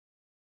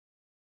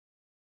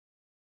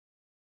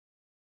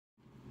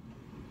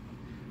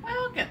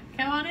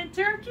come on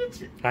into our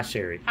kitchen. Hi,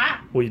 Sherry. Hi.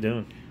 What are you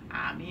doing?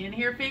 I'm in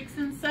here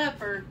fixing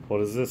supper.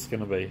 What is this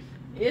going to be?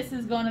 This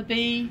is going to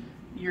be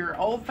your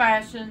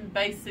old-fashioned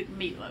basic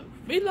meatloaf.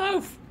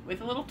 Meatloaf!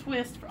 With a little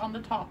twist on the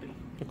topping.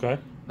 Okay.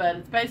 But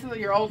it's basically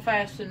your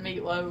old-fashioned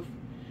meatloaf.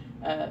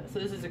 So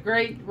this is a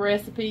great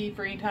recipe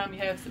for anytime you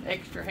have some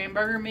extra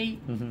hamburger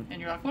meat. And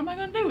you're like, what am I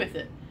going to do with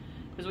it?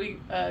 Because we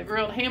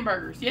grilled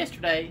hamburgers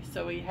yesterday.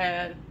 So we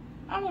had,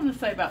 I want to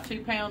say, about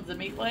 2 pounds of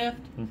meat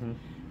left. And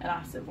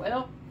I said,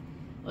 well,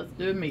 let's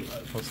do a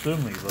meatloaf. Let's do a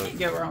meatloaf. Can't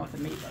go wrong with a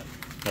meatloaf.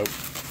 Nope.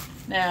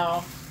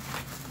 Now,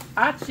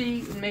 I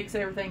cheat and mix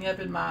everything up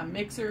in my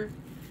mixer.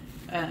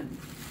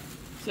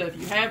 So if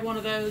you have one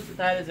of those,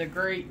 that is a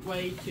great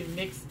way to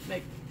make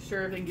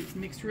sure everything gets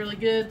mixed really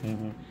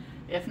good.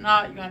 If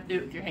not, you're going to have to do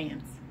it with your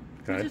hands,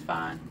 which is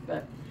fine.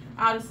 But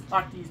I just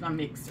like to use my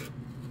mixer.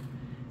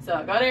 So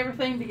I got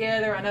everything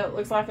together. I know it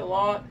looks like a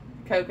lot.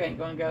 Coke ain't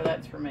going to go.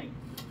 That's for me.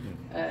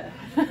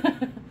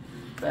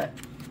 But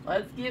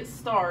let's get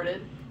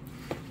started.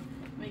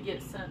 Let me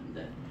get something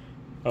to...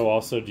 Oh,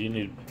 also, do you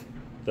need...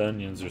 The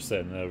onions are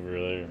sitting over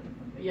there.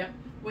 Yep.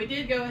 We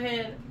did go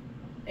ahead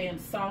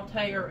and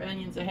saute our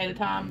onions ahead of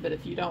time, but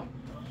if you don't...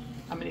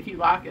 I mean, if you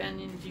like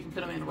onions, you can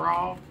put them in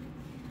raw.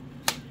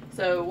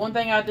 So one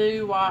thing I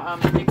do while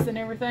I'm mixing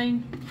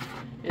everything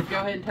is go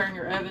ahead and turn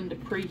your oven to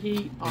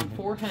preheat on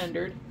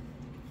 400.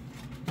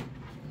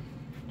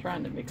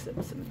 Trying to mix up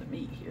some of the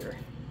meat here.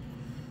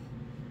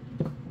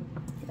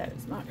 That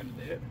is not going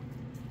to do it.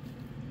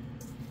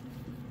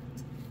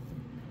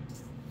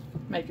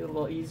 Make it a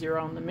little easier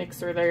on the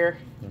mixer there.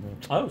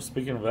 Oh,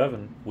 speaking of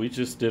oven, we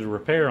just did a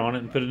repair on it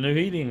and put a new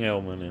heating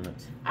element in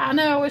it. I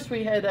know. I wish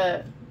we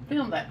had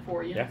filmed that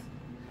for you. Yeah.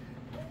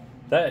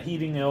 That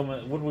heating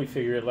element, what did we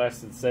figure? It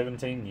lasted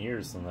 17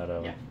 years in that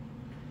oven. Yeah.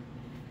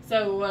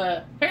 So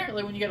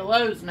apparently when you go to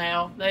Lowe's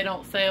now, they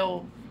don't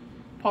sell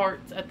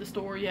parts at the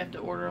store. You have to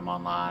order them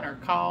online or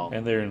call.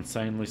 And they're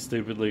insanely,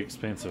 stupidly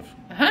expensive.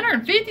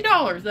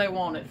 $150 they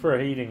want it. For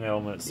a heating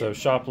element, so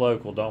shop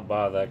local, don't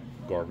buy that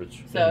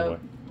garbage. So, anyway.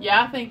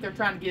 yeah, I think they're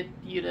trying to get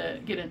you to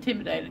get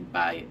intimidated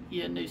by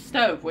you a new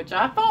stove, which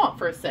I thought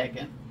for a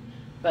second.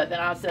 But then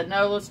I said,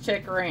 no, let's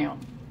check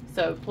around.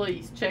 So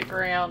please check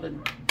around,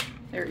 and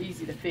they're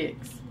easy to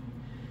fix.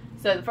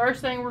 So the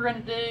first thing we're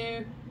going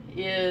to do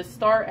is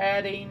start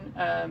adding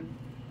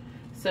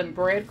some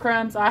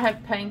breadcrumbs. I have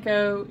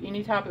panko,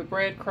 any type of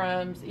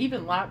breadcrumbs,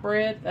 even light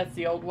bread. That's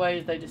the old way,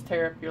 is they just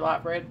tear up your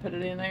light bread and put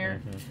it in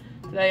there.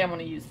 Today I'm going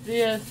to use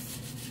this.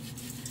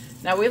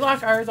 Now we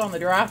like ours on the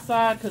dry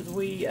side because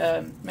we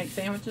make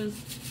sandwiches.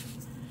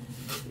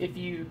 If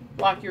you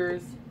like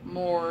yours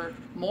more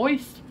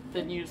moist,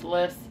 then use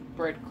less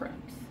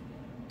breadcrumbs.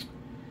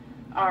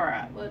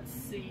 Alright, let's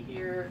see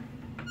here.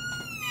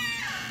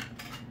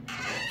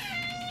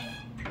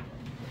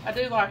 I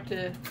do like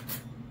to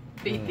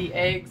beat the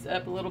eggs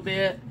up a little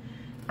bit.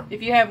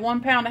 If you have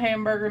 1 pound of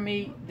hamburger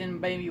meat, then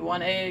maybe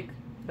 1 egg.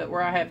 But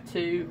where I have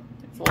 2,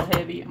 it's a little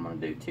heavy. I'm going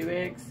to do 2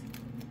 eggs.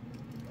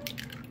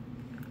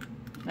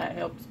 That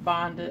helps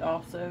bind it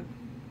also.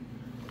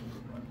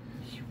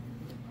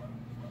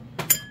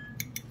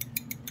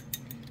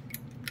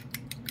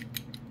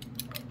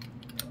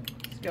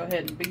 Just go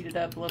ahead and beat it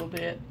up a little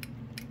bit.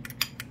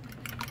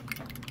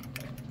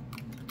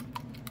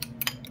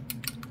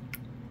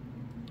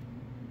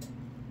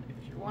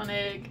 There's your 1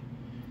 egg.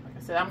 Like I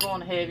said, I'm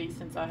going heavy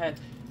since I had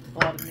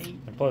a lot of meat.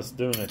 And plus,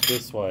 doing it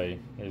this way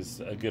is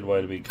a good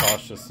way to be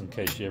cautious in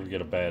case you ever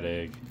get a bad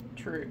egg.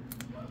 True.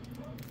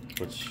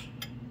 Which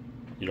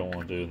you don't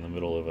want to do in the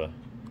middle of a...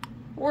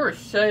 Or a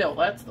shell.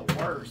 That's the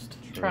worst.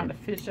 True. Trying to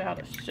fish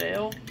out a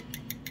shell.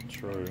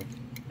 True.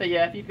 But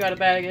yeah, if you've got a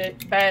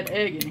bad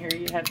egg in here,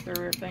 you have to throw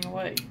everything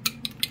away.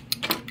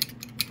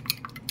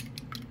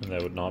 And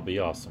that would not be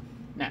awesome.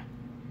 No.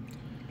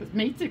 Because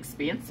meat's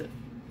expensive.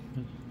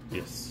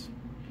 Yes.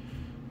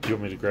 Do you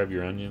want me to grab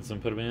your onions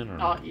and put them in? Or?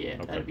 Oh, yeah.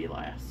 Okay. That'd be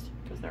last.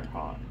 Because they're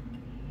hot.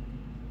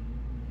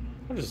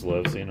 I just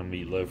love seeing a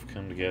meatloaf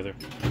come together.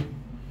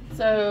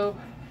 So,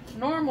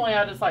 normally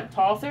I just like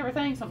toss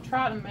everything. So I'm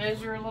trying to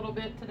measure a little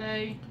bit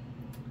today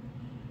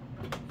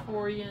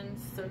for you. And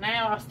so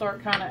now I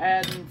start kind of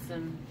adding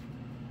some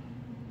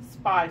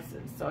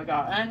spices. So I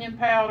got onion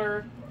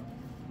powder.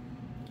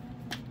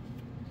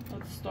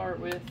 Let's start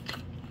with,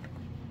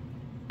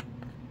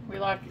 we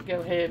like to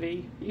go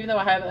heavy. Even though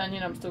I have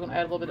onion, I'm still going to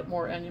add a little bit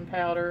more onion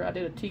powder. I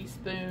did a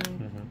teaspoon.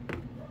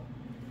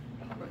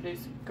 I'm going to do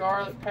some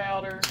garlic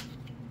powder.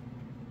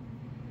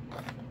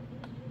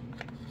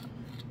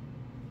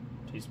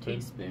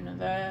 Teaspoon of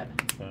that.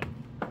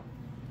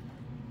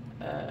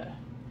 Okay.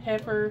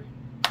 Pepper.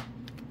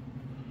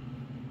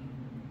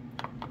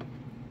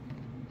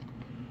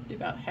 Do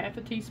about half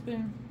a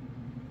teaspoon.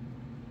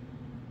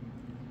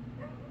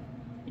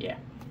 Yeah,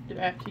 do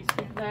half a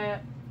teaspoon of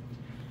that.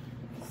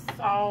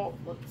 Salt,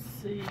 let's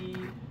see.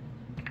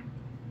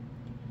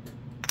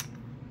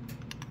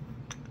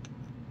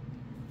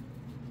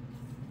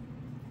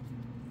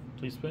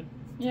 Teaspoon?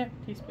 Yeah,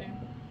 teaspoon.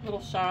 A little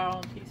shy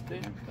on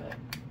teaspoon, but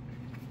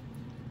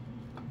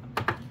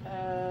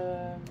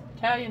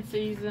Italian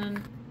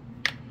season.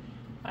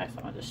 Last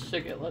time I just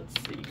shook it. Let's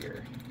see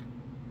here.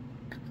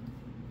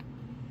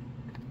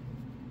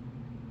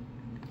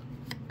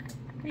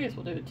 I guess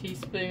we'll do a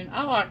teaspoon.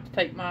 I like to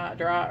take my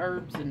dry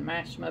herbs and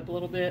mash them up a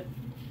little bit.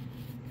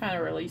 Kind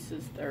of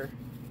releases their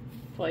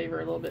flavor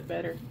a little bit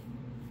better.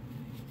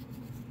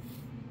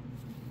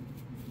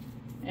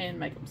 And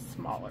make them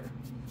smaller.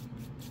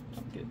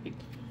 Don't get a big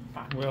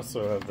pie. We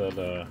also have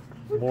that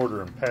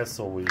mortar and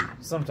pestle we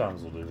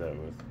sometimes will do that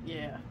with.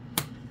 Yeah.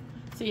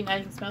 See, now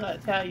you can smell that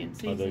Italian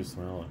seasoning. I do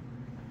smell it.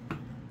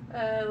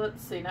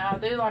 Let's see. Now, I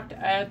do like to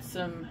add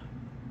some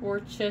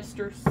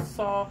Worcester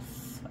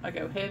sauce. I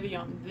go heavy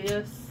on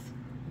this.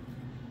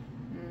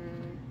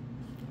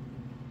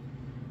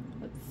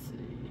 Let's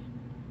see.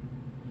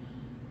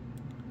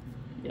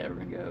 Yeah, we're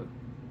going to go.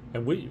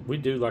 And we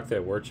do like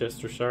that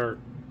Worcestershire.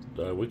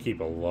 We keep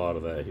a lot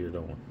of that here,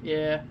 don't we?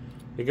 Yeah.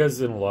 It goes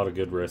in a lot of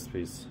good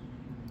recipes.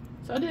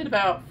 So I did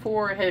about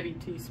 4 heavy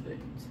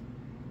teaspoons.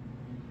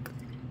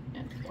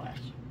 And splash.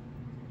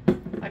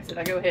 Like I said,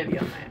 I go heavy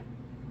on that.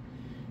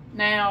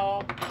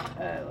 Now,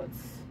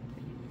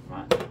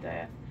 might need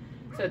that.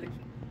 So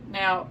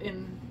now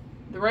in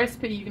the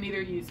recipe, you can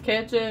either use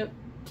ketchup,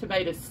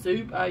 tomato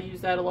soup. I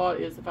use that a lot.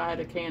 Is if I had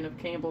a can of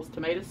Campbell's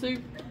tomato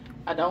soup.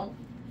 I don't,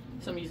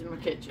 so I'm using my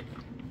ketchup.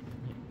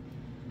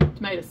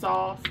 Tomato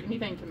sauce,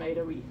 anything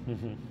tomato-y.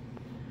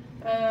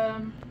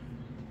 I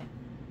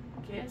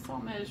guess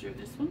I'll measure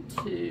this one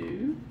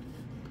too.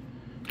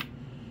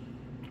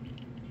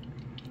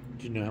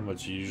 Do you know how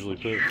much you usually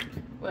put?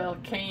 Well, a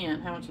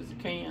can. How much is a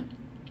can?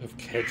 Of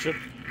ketchup?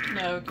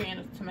 No, a can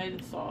of tomato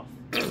sauce.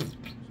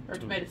 Or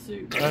tomato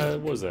soup.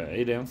 What was that,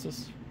 8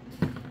 ounces?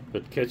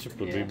 But ketchup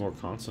would be Yeah. more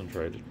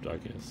concentrated, I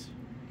guess.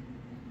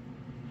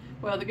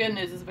 Well, the good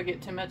news is if I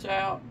get too much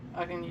out,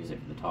 I can use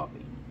it for the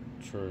topping.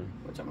 True.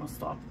 Which I'm going to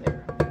stop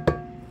there.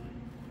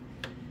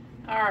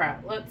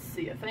 Alright, let's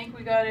see. I think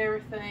we got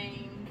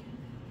everything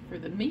for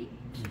the meat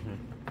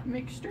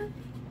mixture.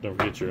 Don't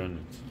forget your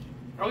onions.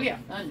 Oh yeah,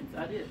 onions.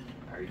 I did.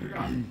 I already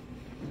forgot.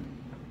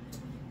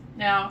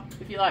 Now,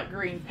 if you like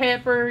green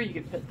pepper, you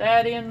could put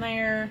that in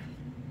there.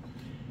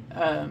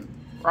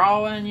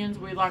 Raw onions,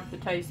 we like the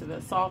taste of a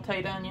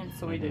sauteed onion,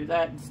 so we do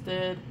that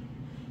instead.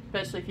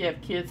 Especially if you have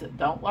kids that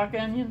don't like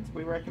onions,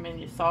 we recommend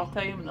you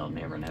saute them and they'll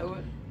never know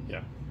it.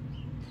 Yeah.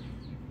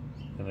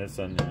 And this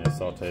onion is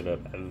sauteed up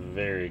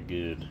very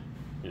good.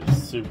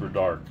 It's super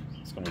dark.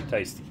 It's going to be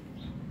tasty.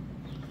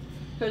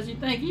 Because you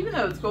think, even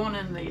though it's going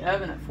in the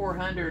oven at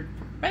 400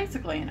 for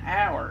basically an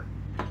hour,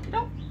 you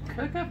don't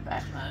cook up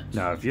that much.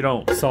 No, if you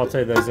don't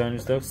saute those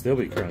onions, they'll still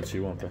be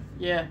crunchy, won't they?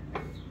 Yeah.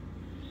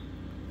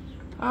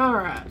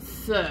 Alright,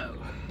 so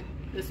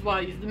this is why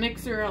I use the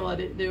mixer. I let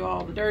it do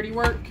all the dirty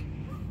work.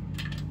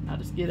 I'll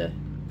just get a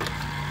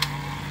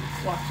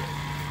watch it.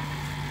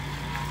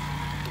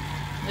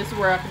 This is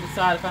where I can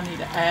decide if I need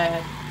to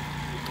add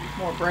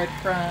more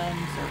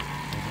breadcrumbs or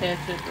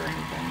ketchup or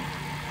anything.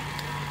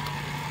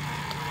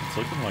 It's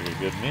looking like a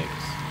good mix.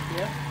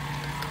 Yep.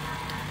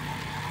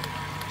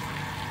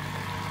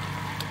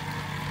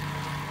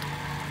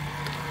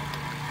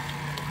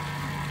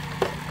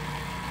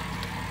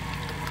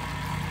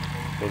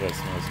 Oh, that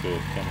smells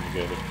good coming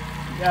together.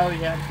 Oh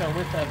yeah, I can tell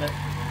whiff of it.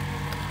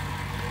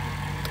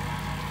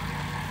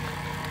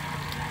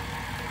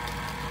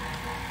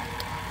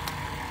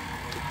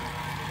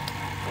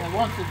 And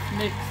once it's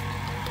mixed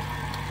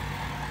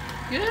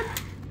good,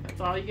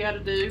 that's all you got to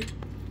do.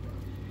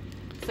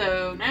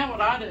 So now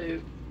what I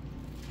do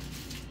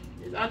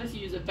is I just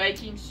use a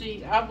baking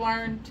sheet. I've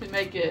learned to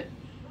make it,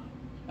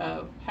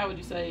 how would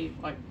you say,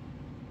 like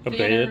A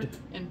thinner bed?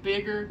 and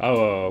bigger.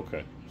 Oh,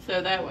 okay.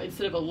 So that way,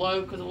 instead of a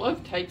loaf, because a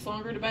loaf takes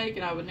longer to bake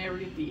and I would never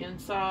get the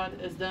inside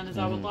as done as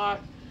I would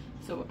like.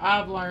 So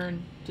I've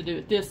learned to do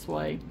it this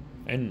way.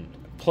 And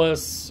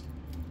plus,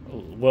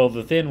 well,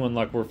 the thin one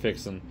like we're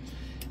fixing,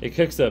 it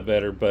cooks up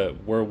better,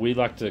 but where we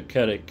like to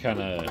cut it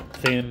kind of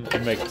thin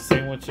and make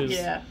sandwiches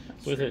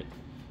with it.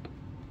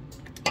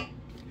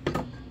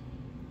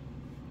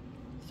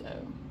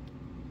 So,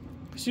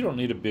 Because you don't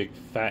need a big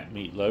fat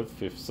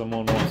meatloaf. If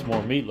someone wants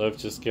more meatloaf,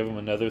 just give them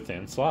another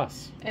thin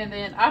slice. and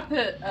then I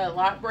put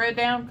light bread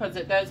down because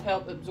it does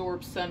help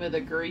absorb some of the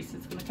grease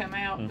that's going to come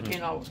out,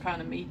 depending on what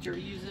kind of meat you're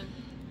using.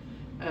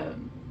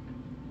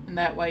 And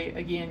that way,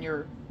 again,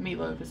 your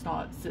meatloaf is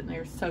not sitting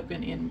there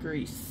soaking in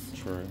grease.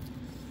 True.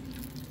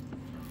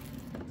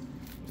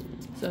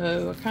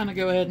 So I kind of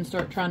go ahead and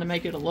start trying to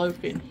make it a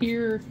loaf in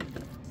here.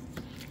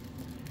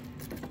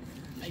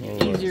 Make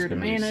it easier to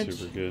manage.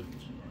 Super good.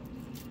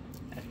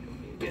 That's going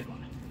to be a good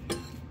one.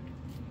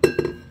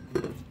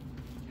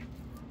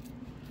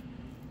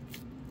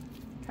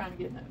 Kind of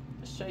getting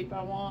the shape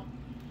I want.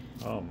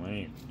 Oh,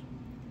 man.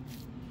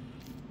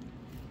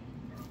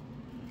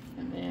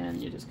 And then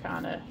you just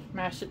kind of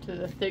mash it to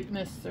the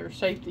thickness or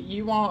shape that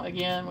you want.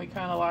 Again, we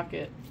kind of like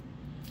it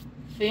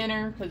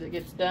thinner because it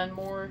gets done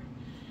more.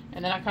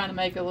 And then I kind of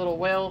make a little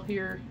well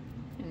here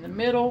in the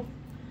middle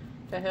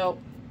to help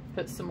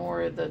put some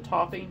more of the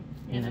topping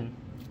in it.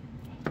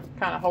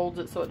 Kind of holds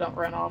it so it don't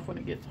run off when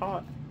it gets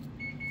hot.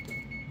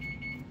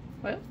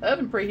 Well,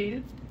 oven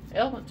preheated.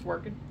 Element's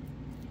working.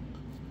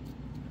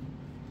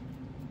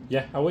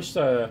 Yeah, I wish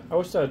I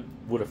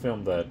would have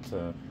filmed that.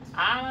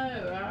 I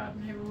know, I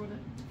never would have.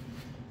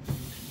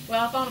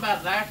 Well, I thought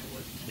about it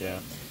afterwards. Yeah.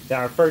 Now,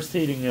 our first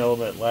heating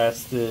element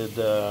lasted,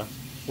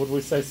 what did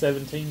we say,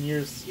 17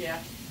 years? Yeah.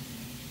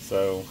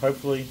 So,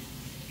 hopefully,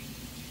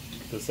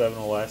 this oven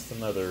will last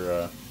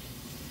another,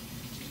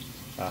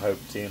 I hope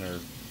 10 or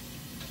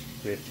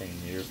 15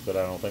 years, but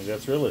I don't think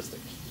that's realistic.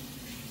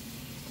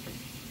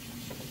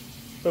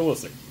 But we'll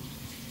see.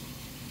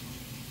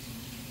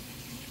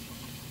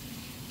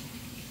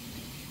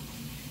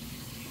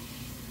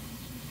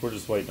 We're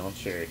just waiting on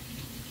Sherry.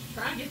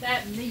 Try and get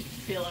that meat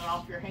peeling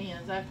off your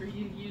hands after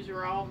you use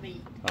your raw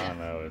meat. I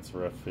know, it's a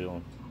rough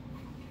feeling.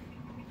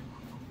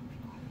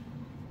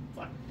 It's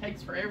like it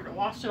takes forever to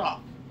wash it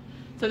off.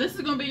 So this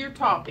is going to be your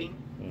topping.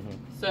 Mm-hmm.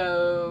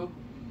 So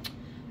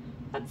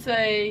I'd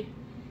say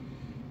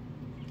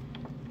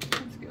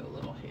let's go a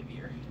little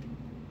heavier.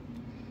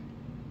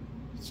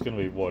 It's going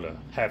to be, what, a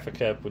half a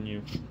cup when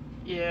you...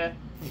 Yeah.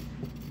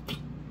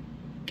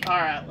 All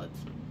right, let's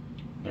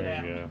get There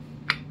out. you go.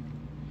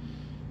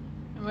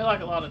 And we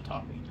like a lot of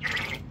topping.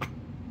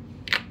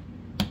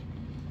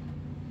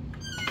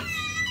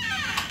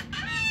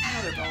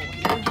 Another bowl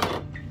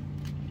here.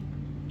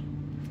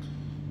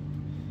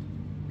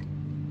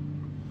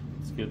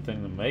 It's a good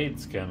thing the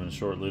maid's coming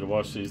shortly to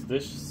wash these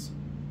dishes.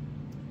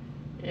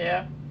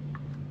 Yeah.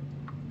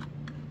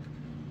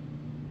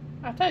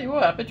 I tell you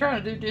what, I've been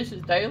trying to do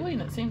dishes daily,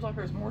 and it seems like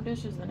there's more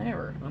dishes than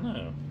ever. I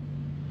know.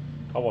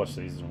 I'll wash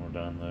these when we're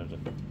done, though.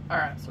 All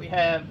right, so we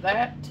have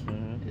that.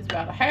 Mm-hmm. It's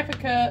about a half a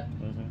cup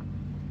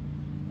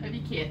Mm-hmm. of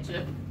your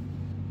ketchup.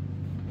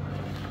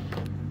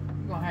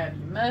 You're gonna have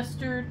your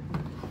mustard,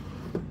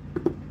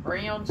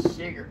 brown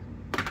sugar.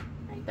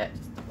 Ain't that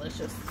just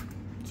delicious?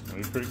 It's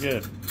going to be pretty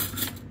good.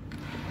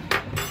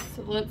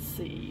 So let's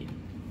see.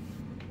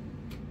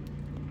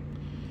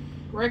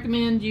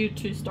 Recommend you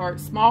to start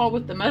small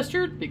with the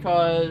mustard,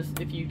 because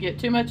if you get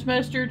too much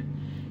mustard,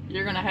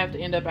 you're going to have to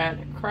end up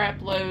adding a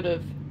crap load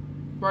of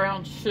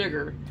brown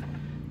sugar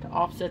to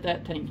offset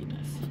that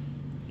tanginess.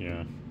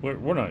 Yeah.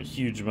 We're not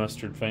huge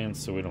mustard fans,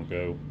 so we don't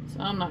go.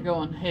 So I'm not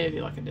going heavy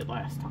like I did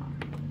last time.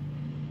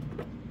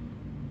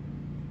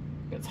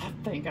 Because I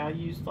think I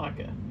used like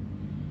a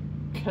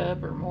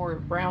cup or more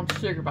of brown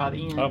sugar by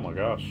the end. Oh my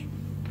gosh.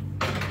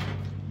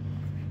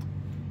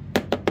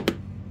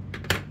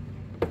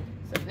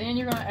 So then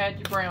you're going to add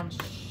your brown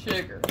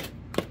sugar.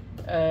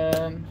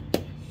 Let's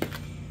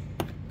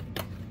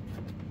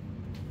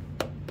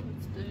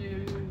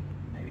do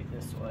maybe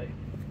this way.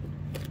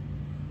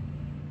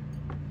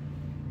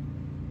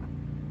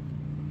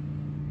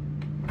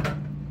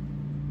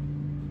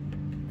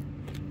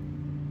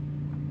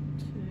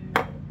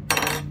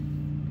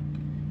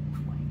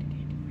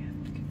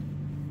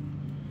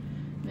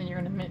 Then you're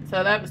going to mix.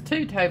 So that was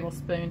 2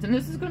 tablespoons, and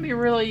this is going to be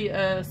really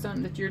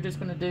something that you're just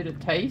going to do to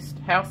taste.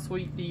 How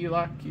sweet do you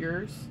like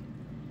yours?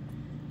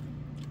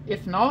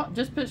 If not,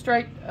 just put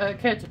straight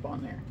ketchup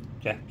on there.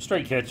 Yeah,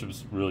 straight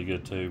ketchup's really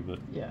good too, but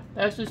Yeah,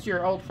 that's just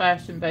your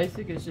old-fashioned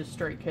basic. Is just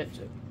straight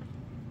ketchup.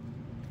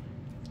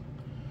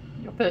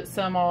 You'll put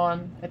some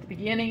on at the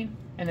beginning,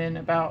 and then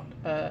about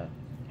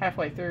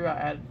halfway through, I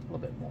add a little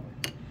bit more.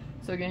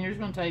 So again, you're just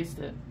going to taste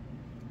it.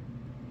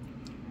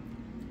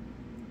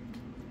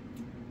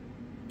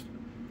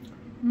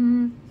 So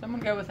I'm going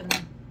to go with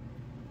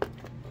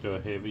do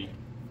a heavy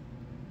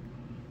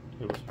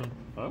tablespoon.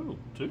 Oh,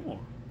 2 more.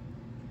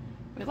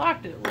 We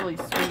liked it really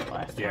sweet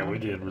last time. Yeah, we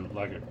did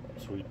like it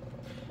sweet.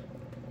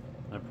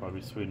 That'd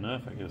probably be sweet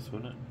enough, I guess,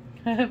 wouldn't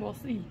it? We'll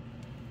see.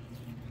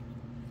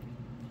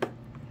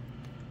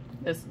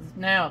 This is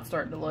now it's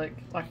starting to look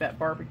like that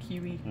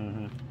barbecue-y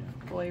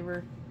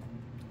flavor.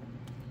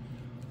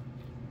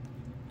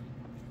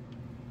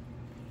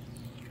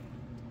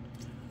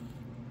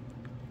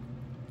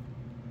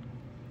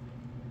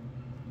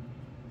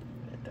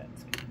 Bet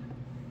that's good.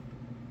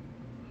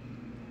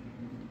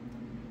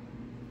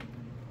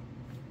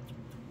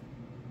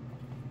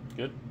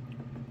 Good?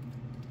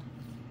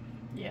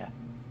 Yeah.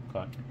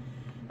 Okay.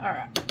 All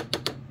right.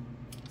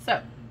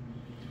 So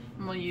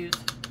I'm gonna use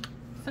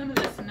some of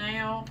this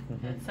now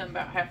and some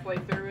about halfway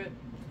through it.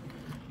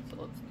 So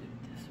let's do it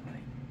this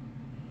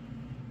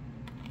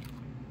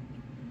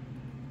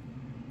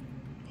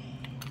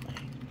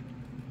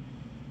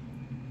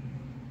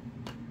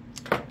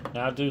way.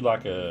 Now, I do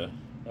like a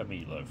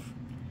meatloaf.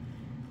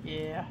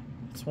 Yeah.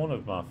 It's one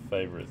of my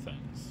favorite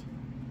things.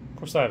 Of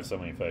course, I have so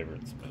many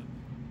favorites, but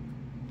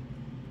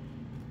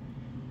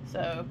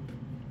So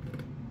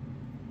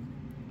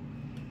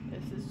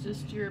this is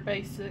just your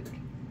basic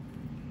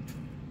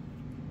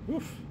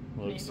oof,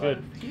 looks meatloaf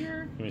good.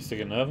 here. Can we stick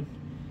it in the oven?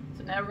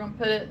 So now we're going to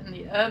put it in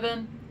the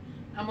oven.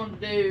 I'm going to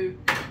do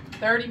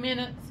 30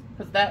 minutes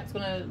because that's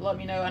going to let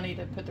me know I need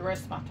to put the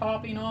rest of my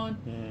topping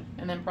on,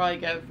 and then probably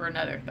go for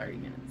another 30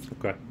 minutes.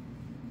 Okay.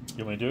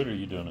 You want me to do it, or are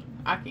you doing it?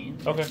 I can.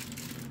 Okay.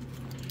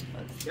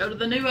 Let's go to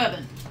the new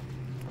oven.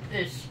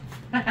 Ish.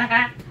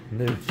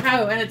 New.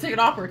 Oh, and it took an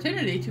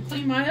opportunity to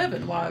clean my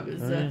oven while I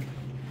was.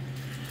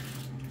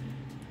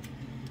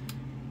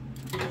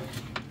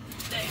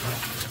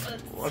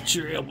 Watch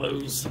your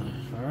elbows. All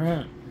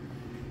right.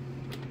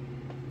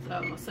 So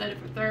I'm gonna set it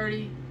for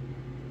 30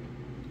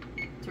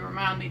 to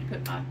remind me to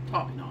put my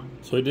topping on.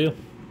 Sweet deal.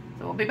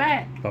 So we'll be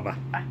back. Bye-bye.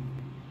 Bye.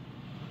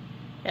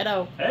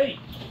 Hello. Hey,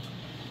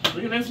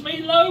 look at this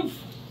meatloaf.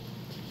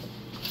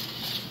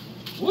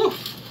 Woo.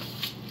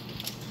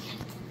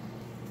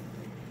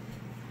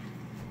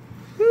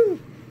 Woo.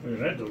 Look at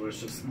that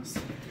deliciousness.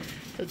 So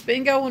it's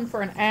been going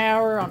for an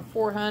hour on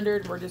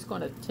 400. We're just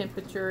going to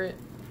temperature it.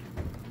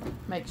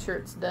 Make sure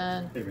it's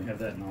done. Here, we have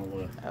that in all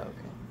the... Oh,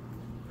 okay.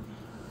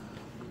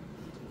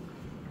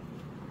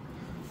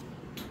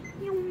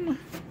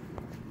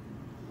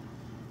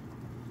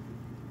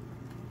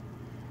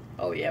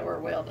 Oh yeah, we're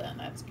well done.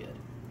 That's good.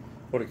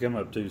 What'd it come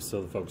up to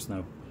so the folks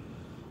know?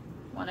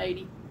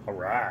 180. All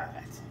right.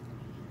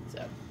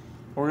 So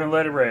We're going to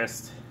let it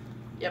rest.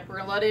 Yep, we're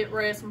going to let it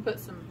rest and put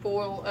some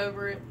foil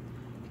over it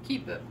to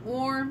keep it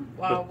warm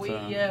while we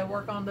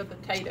work on the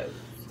potatoes.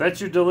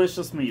 That's your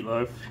delicious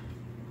meatloaf.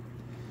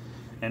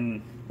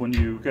 And when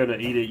you go to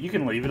eat it, you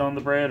can leave it on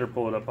the bread or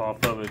pull it up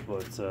off of it,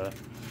 but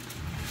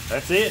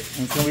that's it.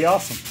 And it's going to be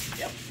awesome.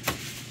 Yep.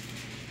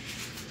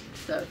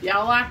 So if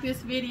y'all like this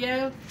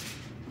video,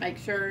 make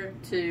sure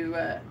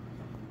to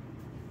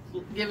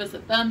give us a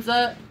thumbs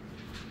up.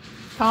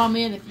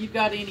 Comment if you've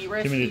got any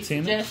recipe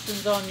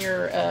suggestions on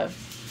your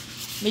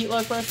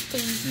meatloaf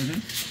recipes.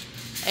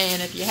 Mm-hmm.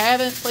 And if you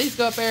haven't, please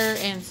go up there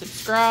and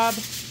subscribe.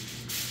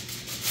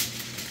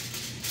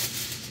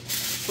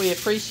 We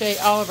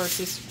appreciate all of our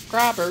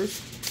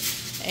subscribers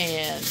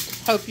and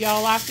hope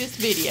y'all like this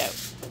video.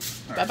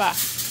 Right. Bye-bye.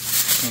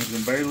 I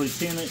can barely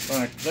tin it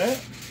like that.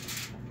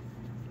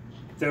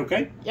 Is that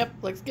okay? Yep,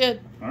 looks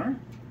good. All right.